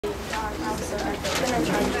Okay,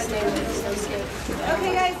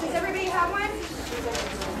 guys, does everybody have one?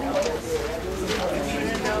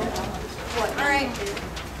 All right.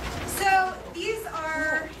 So these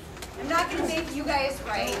are, I'm not going to make you guys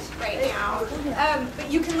write right now,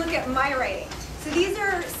 but you can look at my writing. So these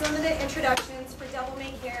are some of the introductions for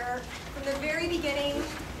Devil.May.Care from the very beginning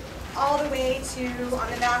all the way to,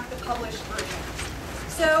 on the back, the published versions.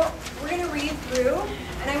 So we're going to read through,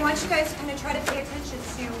 and I want you guys to kind of try to pay attention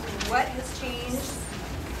to what has changed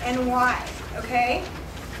and why, okay?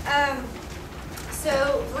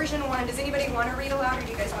 So version 1, does anybody want to read aloud, or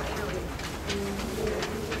do you guys want me to read?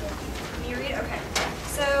 Can you read? Okay.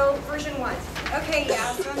 So version 1. Okay,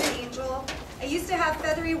 yeah, so I'm an angel. I used to have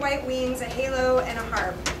feathery white wings, a halo, and a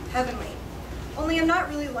harp. Heavenly. Only I'm not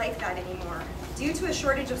really like that anymore. Due to a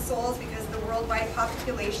shortage of souls because of the worldwide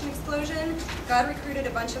population explosion, God recruited a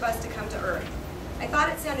bunch of us to come to Earth. I thought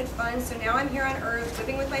it sounded fun, so now I'm here on Earth,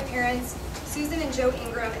 living with my parents, Susan and Joe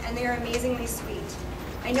Ingram, and they are amazingly sweet.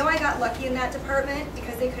 I know I got lucky in that department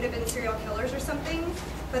because they could have been serial killers or something,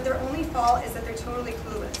 but their only fault is that they're totally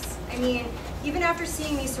clueless. I mean, even after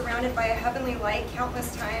seeing me surrounded by a heavenly light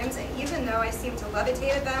countless times, and even though I seemed to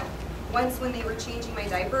levitate at them once when they were changing my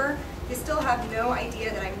diaper, they still have no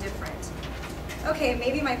idea that I'm different. Okay,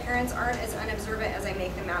 maybe my parents aren't as unobservant as I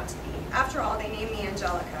make them out to be. After all, they named me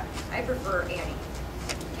Angelica. I prefer Annie.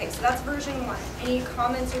 Okay, so that's version 1. Any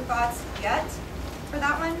comments or thoughts yet for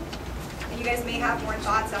that one? And you guys may have more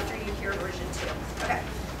thoughts after you hear version 2. Okay,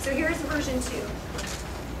 so here's version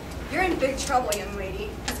 2. You're in big trouble, young lady,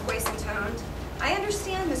 his voice intoned. I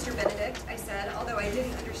understand, Mr. Benedict, I said, although I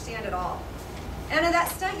didn't understand at all. Anna, that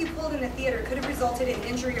stunt you pulled in the theater could have resulted in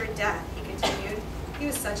injury or death, he continued. He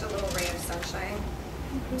was such a little ray of sunshine.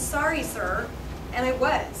 I'm sorry, sir. And I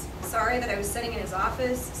was. Sorry that I was sitting in his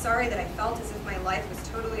office. Sorry that I felt as if my life was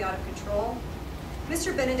totally out of control.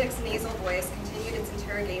 Mr. Benedict's nasal voice continued its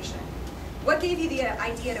interrogation. What gave you the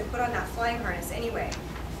idea to put on that flying harness anyway?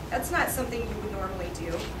 That's not something you would normally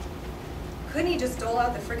do. Couldn't he just dole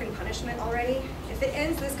out the frickin' punishment already? If it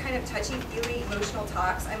ends this kind of touchy-feely emotional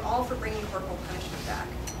talks, I'm all for bringing corporal punishment back.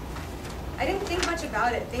 I didn't think much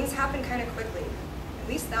about it. Things happened kind of quickly. At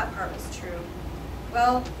least that part was true.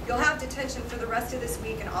 Well, you'll have detention for the rest of this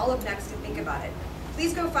week and all of next to think about it.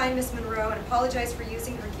 Please go find Miss Monroe and apologize for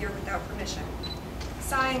using her gear without permission.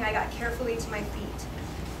 Sighing, I got carefully to my feet.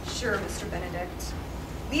 Sure, Mr. Benedict.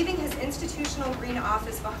 Leaving his institutional green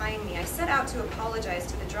office behind me, I set out to apologize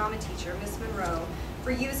to the drama teacher, Miss Monroe,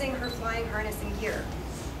 for using her flying harness and gear.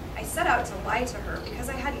 I set out to lie to her because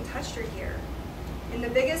I hadn't touched her gear. In the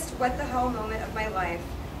biggest what-the-hell moment of my life,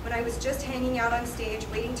 when I was just hanging out on stage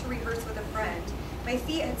waiting to rehearse with a friend, my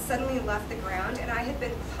feet had suddenly left the ground and I had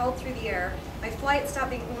been propelled through the air, my flight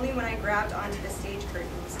stopping only when I grabbed onto the stage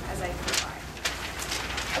curtains as I flew by.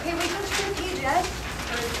 Okay, wait, don't turn the page yet,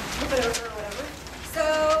 or flip it over or whatever. So,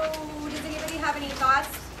 does anybody have any thoughts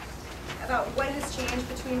about what has changed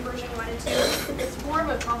between version 1 and 2? It's more of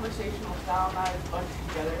a conversational style, not as bunched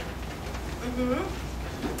together.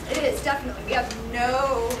 It is, definitely. We have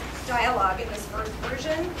no dialogue in this first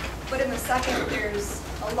version, but in the second there's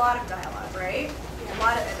a lot of dialogue, right?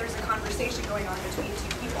 There's a conversation going on between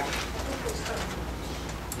two people.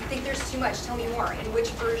 You think there's too much? Tell me more. In which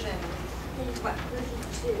version? What? Version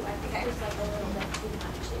 2. I think there's like a little bit too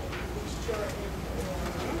much. It's short and it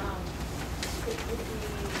would be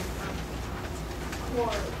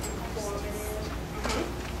more informative.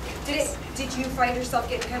 Did you find yourself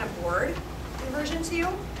getting kind of bored in version 2?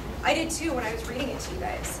 I did too when I was reading it to you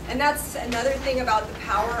guys. And that's another thing about the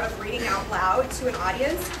power of reading out loud to an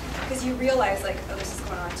audience, because you realize like, oh, this is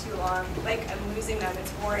going on too long. Like, I'm losing them,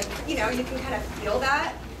 it's boring. You know, you can kind of feel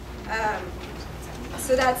that.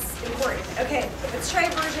 So that's important. Okay, let's try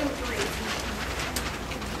version 3.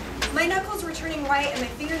 My knuckles were turning white and my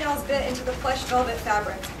fingernails bit into the plush velvet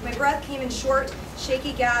fabric. My breath came in short,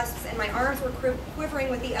 shaky gasps, and my arms were quivering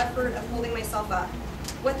with the effort of holding myself up.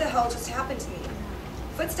 What the hell just happened to me?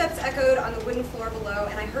 Footsteps echoed on the wooden floor below,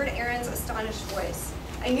 and I heard Aaron's astonished voice.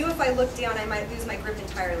 I knew if I looked down, I might lose my grip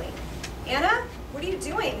entirely. Anna, what are you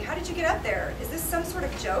doing? How did you get up there? Is this some sort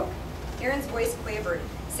of joke? Aaron's voice quavered,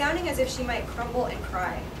 sounding as if she might crumble and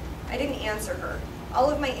cry. I didn't answer her.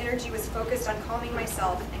 All of my energy was focused on calming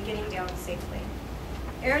myself and getting down safely.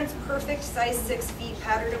 Aaron's perfect size 6 feet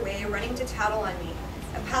pattered away, running to tattle on me,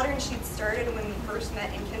 a pattern she'd started when we first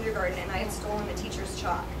met in kindergarten and I had stolen the teacher's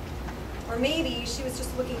chalk. Or maybe she was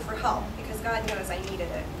just looking for help, because God knows I needed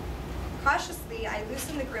it. Cautiously, I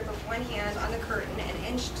loosened the grip of one hand on the curtain and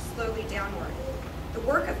inched slowly downward. The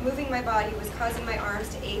work of moving my body was causing my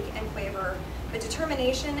arms to ache and quaver, but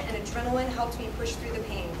determination and adrenaline helped me push through the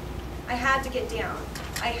pain. I had to get down.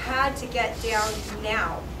 I had to get down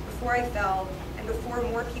now, before I fell, and before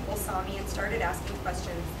more people saw me and started asking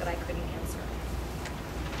questions that I couldn't answer.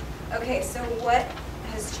 Okay, so what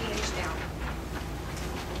has changed now?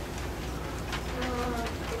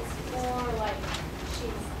 It's more like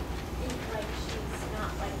she's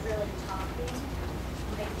not like really talking.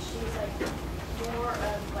 Like she's like more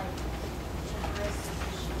of like generous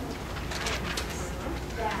and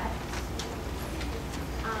that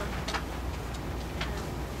I don't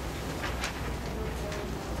really know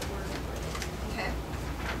the word for it. Okay.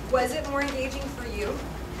 Was it more engaging for you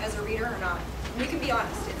as a reader or not? You can be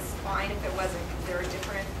honest, it's fine if it wasn't, because there are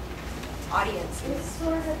different audiences. It's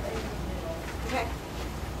sort of in the middle. Okay.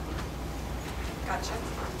 Gotcha.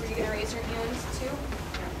 Were you gonna raise your hand too?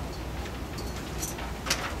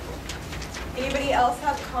 Anybody else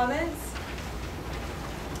have comments?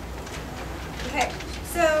 Okay,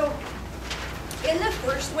 so in the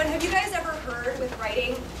first one, have you guys ever heard with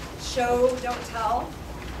writing, show, don't tell?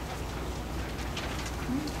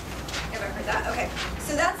 You haven't heard that? Okay,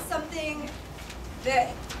 so that's something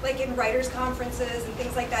that, like in writers' conferences and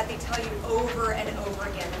things like that, they tell you over and over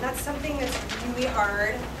again. And that's something that's really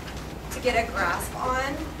hard to get a grasp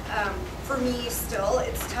on. For me, still,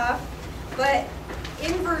 it's tough. But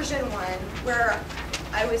in version 1, where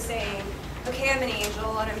I was saying, okay, I'm an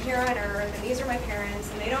angel, and I'm here on earth, and these are my parents,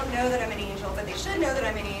 and they don't know that I'm an angel, but they should know that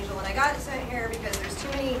I'm an angel, and I got sent here because there's too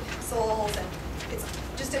many souls, and it's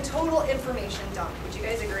just a total information dump. Would you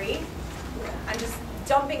guys agree? Yeah. I'm just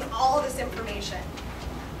dumping all this information.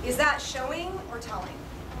 Is that showing or telling?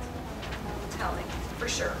 Telling, for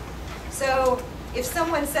sure. So if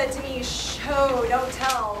someone said to me, show, don't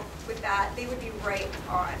tell, with that, they would be right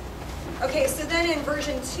on. Okay, so then in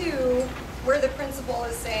version 2, where the principal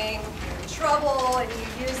is saying, you're in trouble, and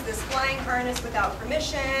you use this flying harness without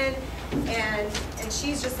permission, and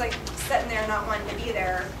she's just like sitting there not wanting to be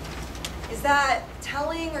there. Is that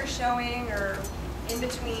telling or showing or in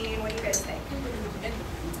between? What do you guys think?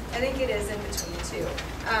 I think it is in between too.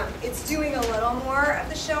 It's doing a little more of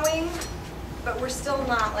the showing, but we're still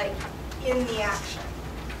not like in the action.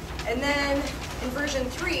 And then in version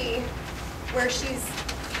 3, where she's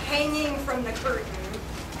hanging from the curtain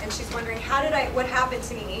and she's wondering, what happened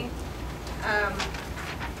to me?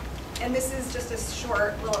 And this is just a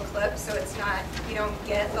short little clip, so it's not, you don't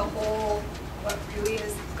get the whole, what really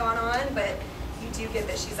has gone on, but you do get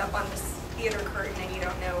that she's up on this theater curtain and you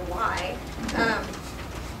don't know why.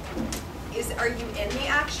 Are you in the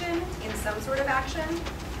action, in some sort of action?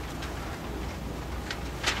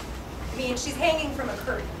 I mean, she's hanging from a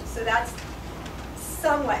curtain, so that's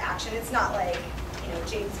somewhat action. It's not like, you know,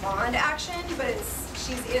 James Bond action, but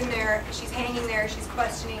she's in there, she's hanging there, she's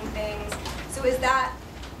questioning things. So is that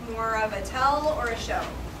more of a tell or a show?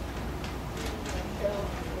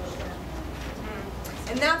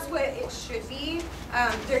 And that's what it should be.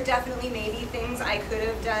 There definitely may be things I could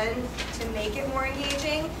have done to make it more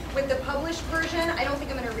engaging. With the published version, I don't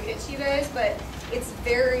think I'm going to read it to you guys, but it's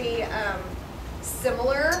very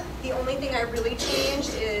similar. The only thing I really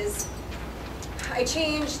changed is I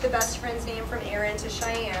changed the best friend's name from Erin to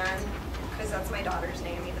Cheyenne, because that's my daughter's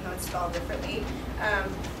name, even though it's spelled differently.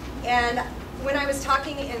 And when I was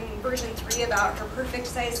talking in version 3 about her perfect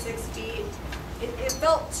size 6 feet, it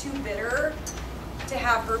felt too bitter to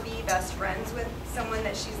have her be best friends with someone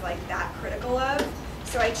that she's like that critical of.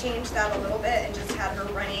 So I changed that a little bit and just had her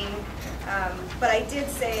running. But I did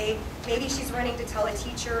say maybe she's running to tell a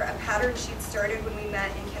teacher a pattern she'd started when we met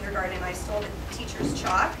in kindergarten. I stole the teacher's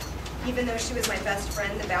chalk. Even though she was my best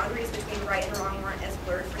friend, the boundaries between right and wrong weren't as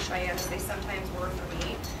blurred for Cheyenne as they sometimes were for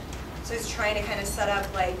me. So I was trying to kind of set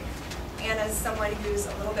up like Anna's someone who's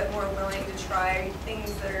a little bit more willing to try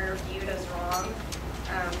things that are viewed as wrong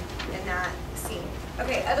in that scene.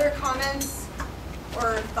 Okay, other comments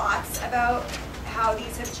or thoughts about how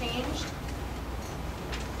these have changed?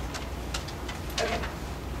 Okay.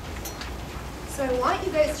 So I want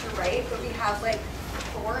you guys to write, but we have like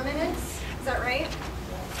 4 minutes. Is that right?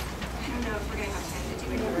 I don't know if we're going to have time to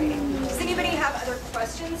do any writing. Does anybody have other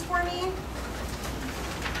questions for me?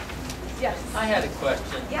 Yes. I had a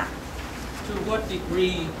question. Yeah. To what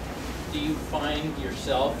degree do you find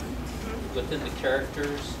yourself within the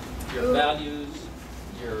characters, your values,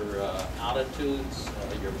 your attitudes,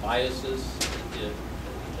 your biases,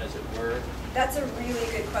 as it were? That's a really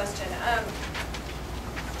good question.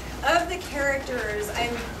 Of the characters,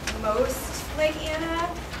 I'm most like Anna,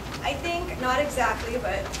 I think. Not exactly,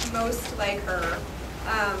 but most like her.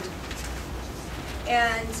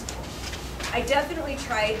 And I definitely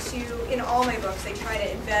try to, in all my books, I try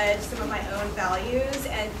to embed some of my own values.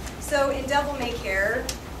 And so in Devil.May.Care,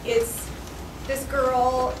 it's this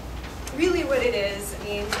girl really what it is, I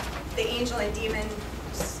mean, the angel and demon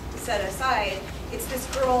set aside, it's this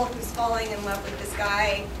girl who's falling in love with this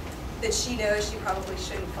guy that she knows she probably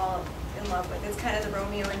shouldn't fall in love with. It's kind of the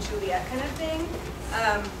Romeo and Juliet kind of thing.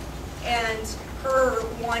 And her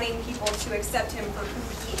wanting people to accept him for who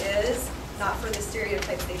he is, not for the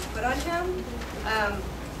stereotypes they've put on him.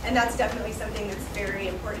 And that's definitely something that's very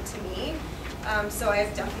important to me. So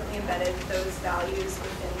I've definitely embedded those values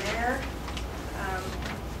within there.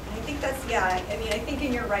 And I think that's, yeah, I mean, I think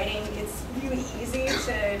in your writing, it's really easy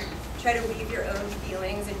to try to weave your own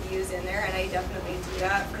feelings and views in there, and I definitely do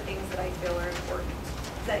that for things that I feel are important.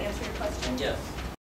 Does that answer your question? Yes.